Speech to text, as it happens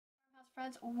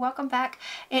Friends, welcome back.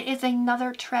 It is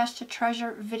another trash to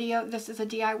treasure video. This is a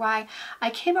DIY. I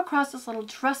came across this little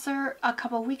dresser a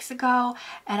couple weeks ago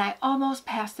and I almost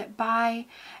passed it by,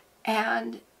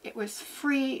 and it was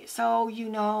free, so you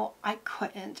know I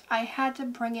couldn't. I had to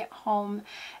bring it home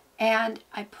and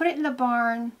I put it in the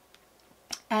barn,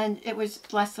 and it was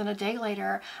less than a day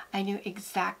later. I knew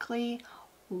exactly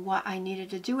what I needed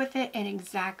to do with it and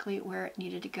exactly where it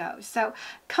needed to go. So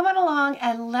come on along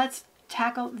and let's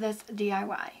tackle this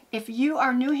DIY. If you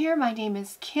are new here, my name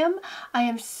is Kim. I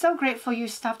am so grateful you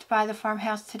stopped by the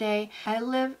farmhouse today. I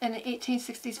live in an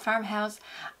 1860s farmhouse.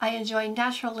 I enjoy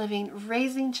natural living,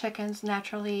 raising chickens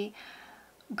naturally,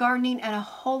 gardening, and a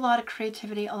whole lot of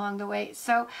creativity along the way.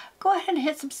 So go ahead and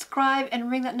hit subscribe and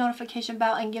ring that notification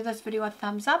bell and give this video a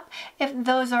thumbs up if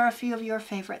those are a few of your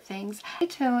favorite things. Stay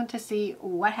tuned to see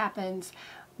what happens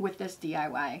with this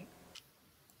DIY.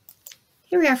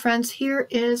 Here we are, friends. Here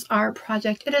is our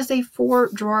project. It is a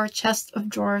 4-drawer chest of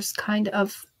drawers kind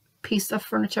of piece of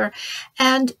furniture,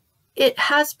 and it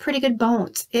has pretty good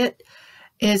bones. It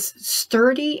is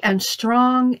sturdy and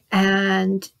strong,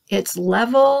 and it's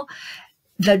level.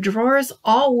 The drawers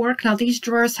all work. Now, these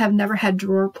drawers have never had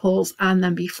drawer pulls on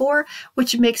them before,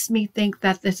 which makes me think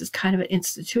that this is kind of an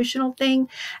institutional thing.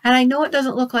 And I know it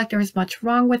doesn't look like there's much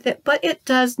wrong with it, but it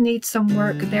does need some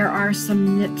work. There are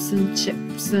some nips and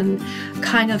chips and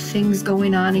kind of things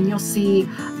going on, and you'll see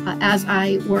as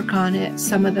I work on it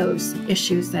some of those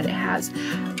issues that it has.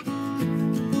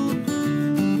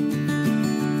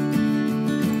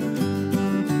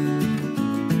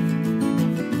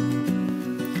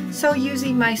 So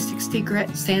using my 60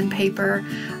 grit sandpaper,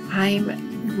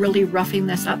 I'm really roughing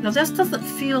this up. Now, this doesn't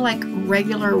feel like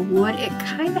regular wood. It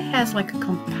kind of has like a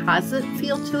composite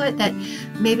feel to it, that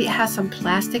maybe it has some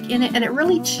plastic in it. And it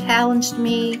really challenged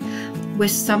me with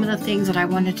some of the things that I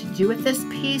wanted to do with this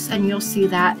piece. And you'll see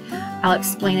that. I'll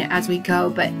explain it as we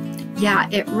go. But yeah,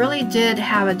 it really did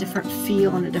have a different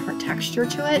feel and a different texture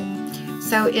to it.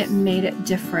 So it made it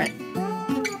different.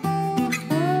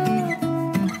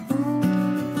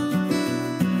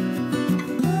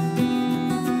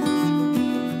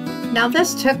 Now,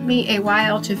 this took me a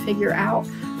while to figure out.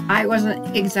 I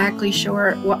wasn't exactly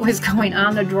sure what was going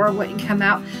on. The drawer wouldn't come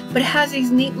out, but it has these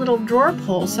neat little drawer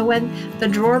pulls. So when the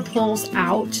drawer pulls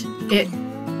out, it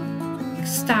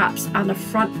stops on the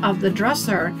front of the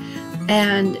dresser,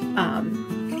 and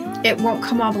it won't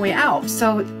come all the way out.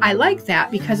 So I like that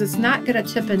because it's not going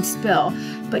to tip and spill.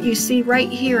 But you see right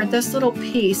here, this little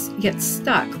piece gets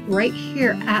stuck right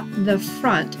here at the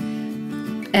front.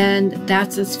 And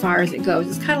that's as far as it goes.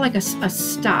 It's kind of like a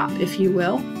stop, if you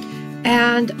will.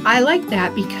 And I like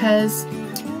that because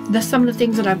some of the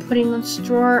things that I'm putting in this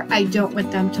drawer, I don't want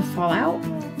them to fall out,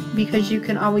 because you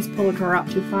can always pull a drawer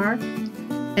out too far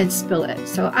and spill it.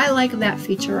 So I like that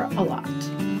feature a lot.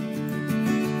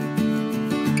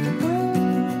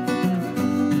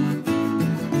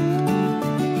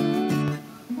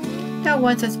 Now,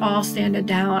 once it's all sanded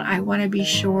down, I want to be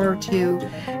sure to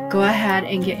go ahead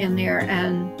and get in there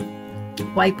and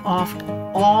wipe off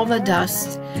all the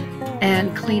dust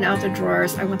and clean out the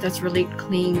drawers. I want this really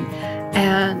clean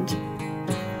and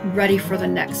ready for the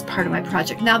next part of my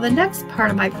project. Now, the next part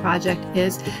of my project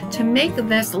is to make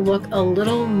this look a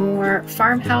little more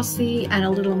farmhousey and a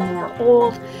little more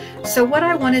old. So what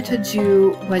I wanted to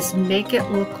do was make it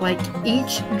look like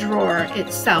each drawer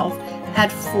itself had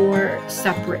 4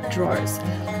 separate drawers.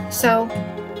 So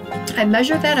I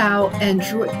measured that out and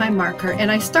drew it with my marker, and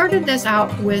I started this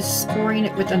out with scoring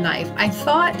it with a knife. I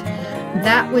thought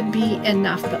that would be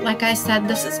enough, but like I said,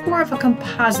 this is more of a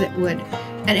composite wood,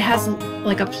 and it has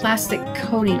like a plastic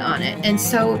coating on it, and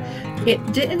so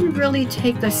it didn't really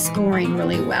take the scoring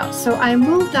really well. So I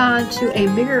moved on to a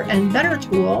bigger and better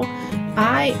tool.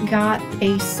 I got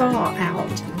a saw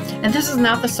out, and this is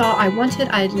not the saw I wanted.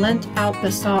 I lent out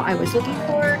the saw I was looking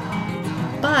for,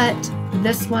 but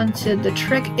this one did the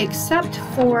trick, except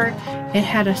for it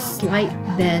had a slight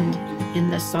bend in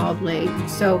the saw blade,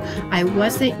 so I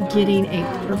wasn't getting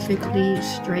a perfectly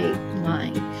straight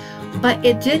line. But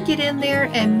it did get in there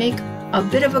and make a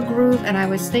bit of a groove, and I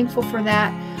was thankful for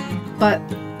that. But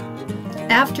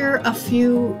after a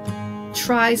few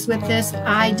tries with this,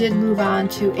 I did move on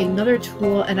to another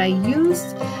tool, and I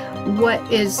used what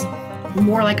is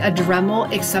more like a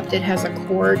Dremel, except it has a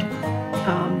cord,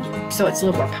 so it's a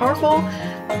little more powerful.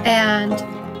 And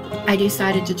I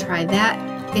decided to try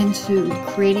that into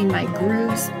creating my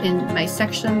grooves in my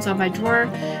sections of my drawer,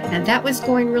 and that was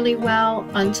going really well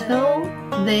until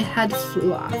the head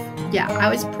flew off. Yeah, I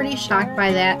was pretty shocked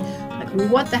by that. Like,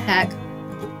 what the heck?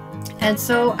 And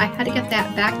so I had to get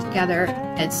that back together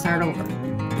and start over.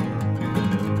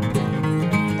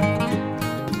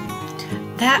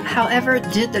 That, however,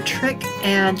 did the trick,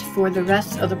 and for the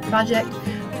rest of the project,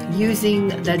 using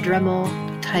the Dremel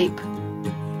type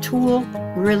tool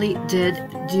really did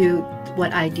do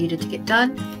what I needed to get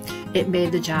done. It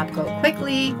made the job go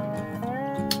quickly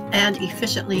and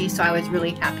efficiently, so I was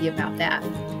really happy about that.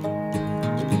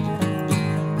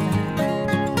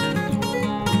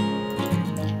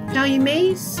 Now you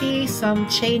may see some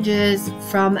changes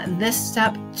from this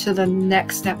step to the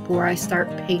next step where I start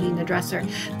painting the dresser.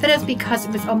 That is because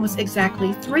it was almost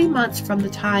exactly 3 months from the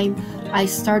time I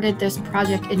started this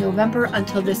project in November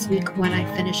until this week when I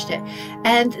finished it.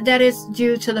 And that is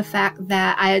due to the fact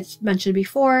that I had mentioned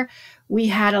before, we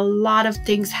had a lot of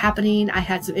things happening. I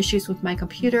had some issues with my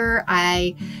computer.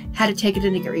 I had to take it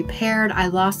in to get repaired. I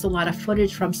lost a lot of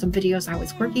footage from some videos I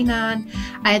was working on.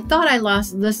 I had thought I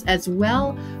lost this as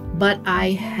well, but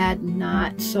I had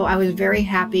not. So I was very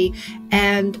happy,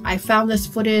 and I found this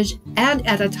footage, and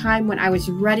at a time when I was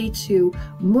ready to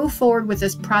move forward with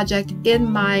this project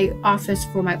in my office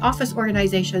for my office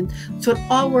organization. So it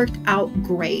all worked out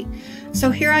great. So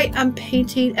here I am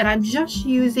painting, and I'm just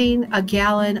using a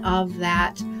gallon of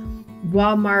that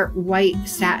Walmart white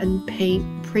satin paint,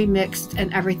 pre-mixed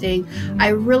and everything. I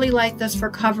really like this for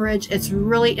coverage. It's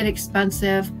really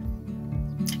inexpensive,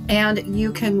 and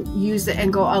you can use it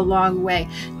and go a long way.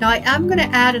 Now I am going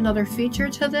to add another feature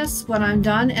to this when I'm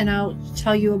done, and I'll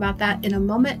tell you about that in a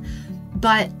moment.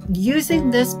 But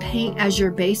using this paint as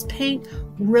your base paint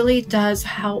really does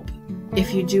help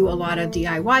if you do a lot of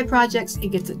DIY projects. It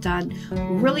gets it done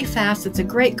really fast. It's a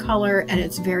great color, and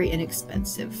it's very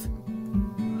inexpensive.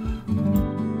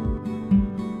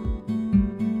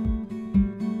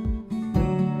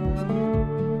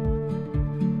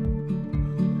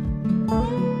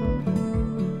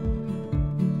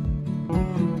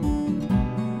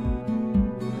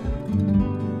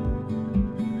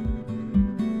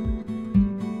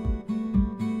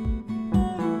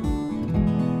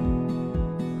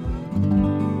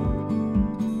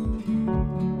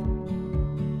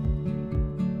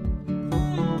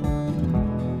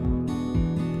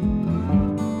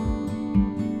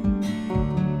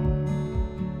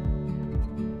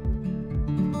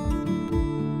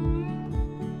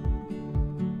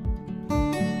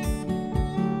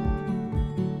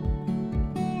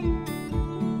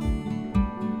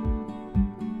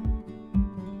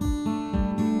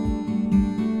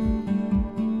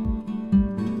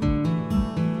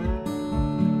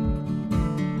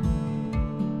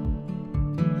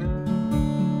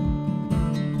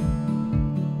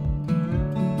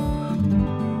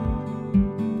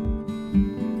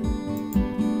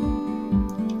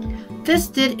 This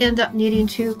did end up needing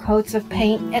 2 coats of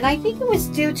paint, and I think it was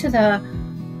due to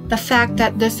the fact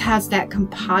that this has that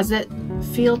composite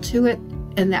feel to it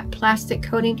and that plastic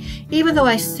coating. Even though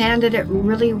I sanded it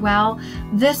really well,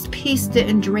 this piece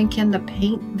didn't drink in the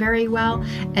paint very well,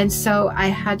 and so I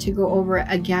had to go over it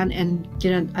again and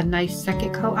get a nice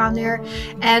second coat on there.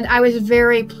 And I was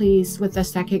very pleased with the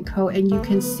second coat, and you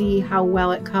can see how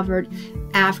well it covered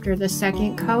after the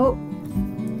second coat.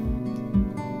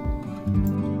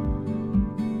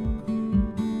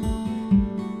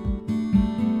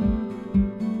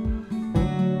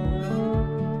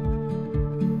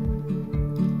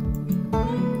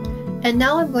 And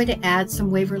now I'm going to add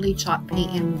some Waverly chalk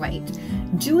paint in white.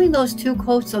 Doing those 2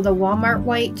 coats of the Walmart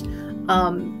white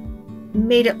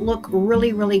made it look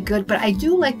really, really good, but I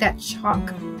do like that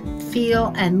chalk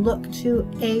feel and look to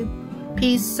a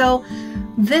piece. So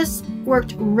this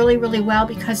worked really, really well,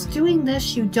 because doing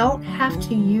this, you don't have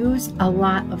to use a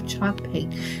lot of chalk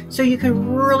paint. So you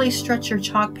can really stretch your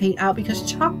chalk paint out,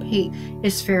 because chalk paint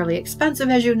is fairly expensive,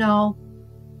 as you know,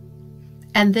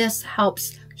 and this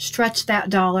helps stretch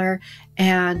that dollar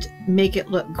and make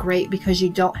it look great, because you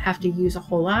don't have to use a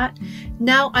whole lot.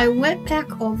 Now I went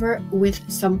back over with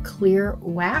some clear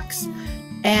wax,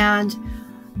 and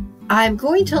I'm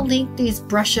going to link these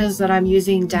brushes that I'm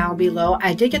using down below.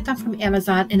 I did get them from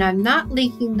Amazon, and I'm not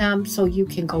linking them so you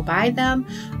can go buy them.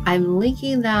 I'm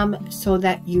linking them so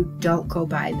that you don't go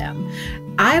buy them.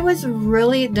 I was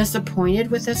really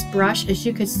disappointed with this brush. As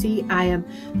you can see, I am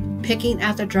picking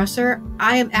at the dresser.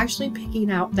 I am actually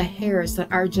picking out the hairs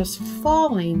that are just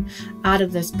falling out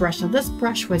of this brush. Now this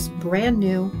brush was brand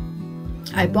new.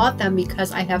 I bought them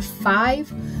because I have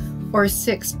 5 or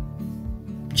 6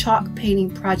 chalk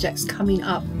painting projects coming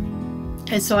up,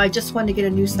 and so I just wanted to get a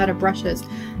new set of brushes,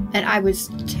 and I was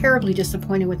terribly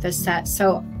disappointed with this set.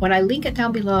 So when I link it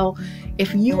down below,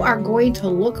 if you are going to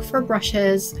look for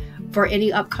brushes for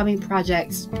any upcoming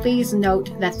projects, please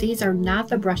note that these are not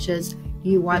the brushes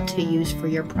you want to use for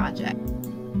your project.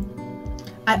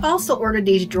 I also ordered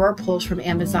these drawer pulls from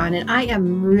Amazon, and I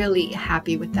am really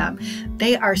happy with them.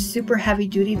 They are super heavy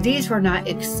duty. These were not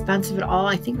expensive at all.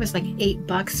 I think it was like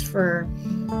 $8 for,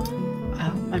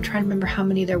 I'm trying to remember how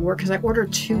many there were because I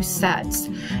ordered 2 sets,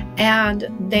 and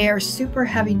they are super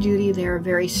heavy duty. They are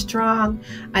very strong.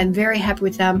 I'm very happy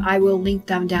with them. I will link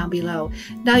them down below.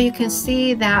 Now you can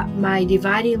see that my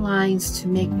dividing lines to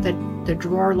make the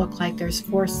drawer look like there's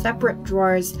 4 separate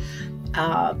drawers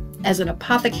as an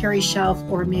apothecary shelf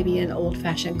or maybe an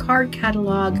old-fashioned card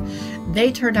catalog.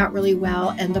 They turned out really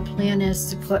well, and the plan is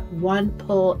to put 1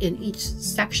 pull in each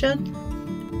section,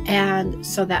 and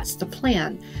so that's the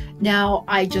plan. Now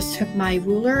I just took my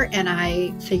ruler and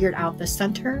I figured out the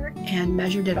center and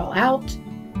measured it all out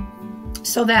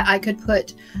so that I could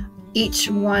put each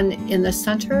one in the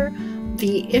center.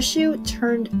 The issue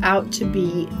turned out to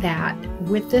be that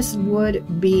with this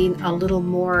wood being a little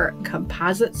more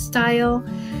composite style,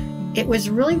 it was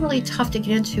really tough to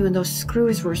get into, and those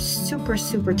screws were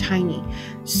super tiny.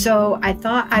 So I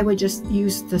thought I would just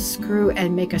use the screw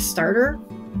and make a starter,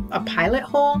 a pilot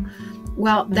hole.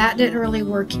 Well, that didn't really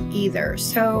work either.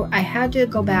 So I had to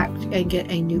go back and get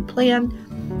a new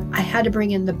plan. I had to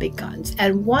bring in the big guns.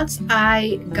 And once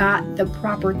I got the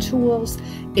proper tools,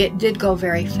 it did go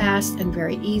very fast and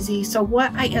very easy. So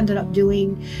what I ended up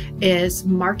doing is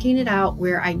marking it out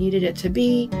where I needed it to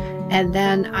be. And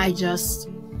then I just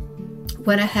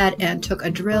went ahead and took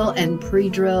a drill and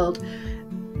pre-drilled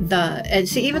and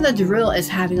see, even the drill is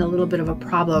having a little bit of a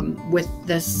problem with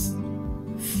this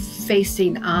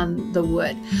facing on the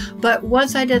wood. But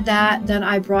once I did that, then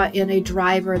I brought in a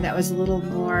driver that was a little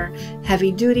more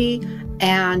heavy duty,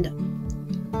 and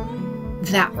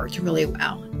that worked really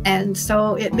well. And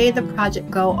so it made the project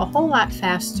go a whole lot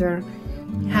faster,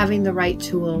 having the right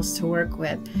tools to work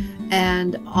with.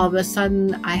 And all of a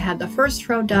sudden I had the first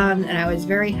row done, and I was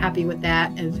very happy with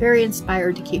that and very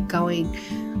inspired to keep going.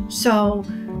 So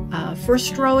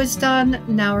first row is done.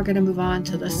 Now we're going to move on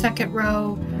to the second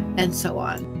row, and so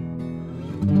on.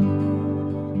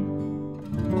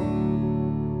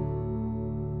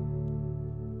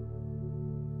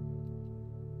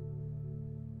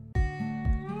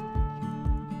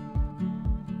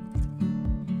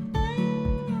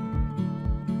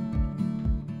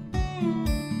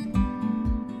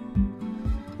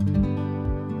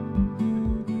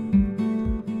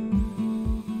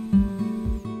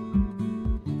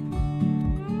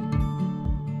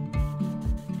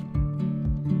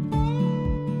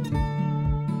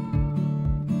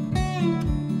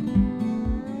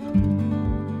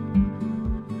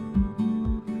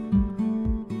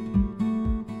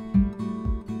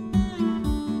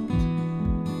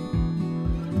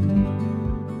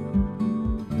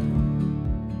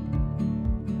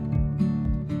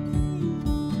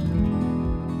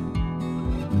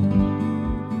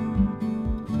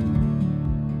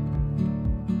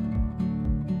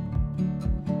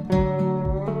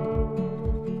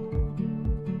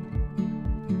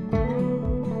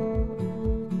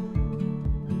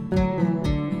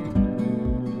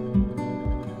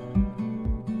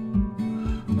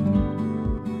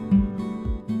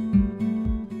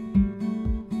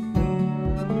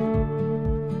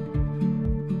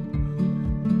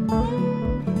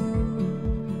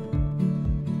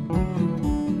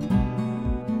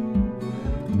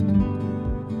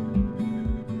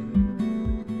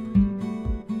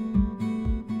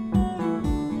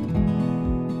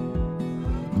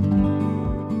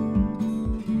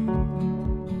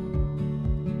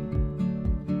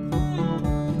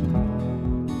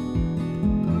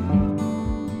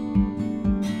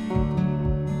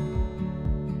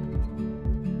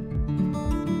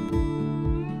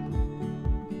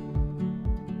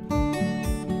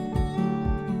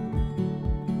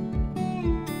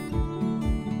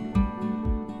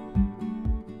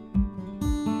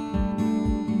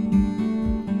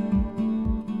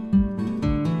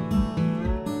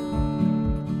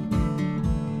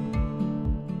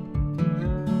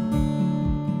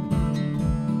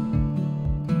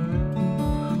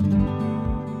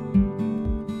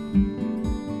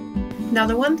 Now,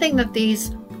 the one thing that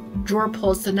these drawer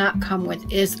pulls did not come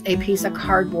with is a piece of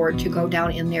cardboard to go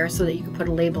down in there so that you can put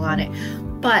a label on it.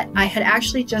 But I had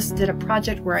actually just did a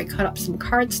project where I cut up some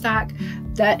cardstock.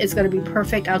 That is going to be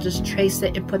perfect. I'll just trace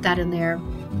it and put that in there.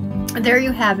 And there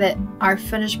you have it, our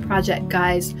finished project,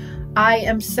 guys. I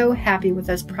am so happy with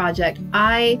this project.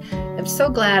 I am so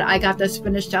glad I got this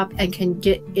finished up and can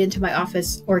get into my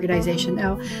office organization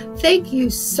now. Thank you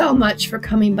so much for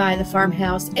coming by the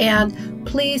farmhouse, and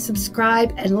please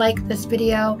subscribe and like this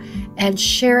video and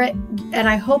share it. And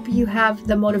I hope you have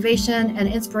the motivation and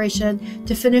inspiration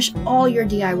to finish all your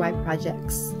DIY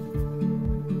projects.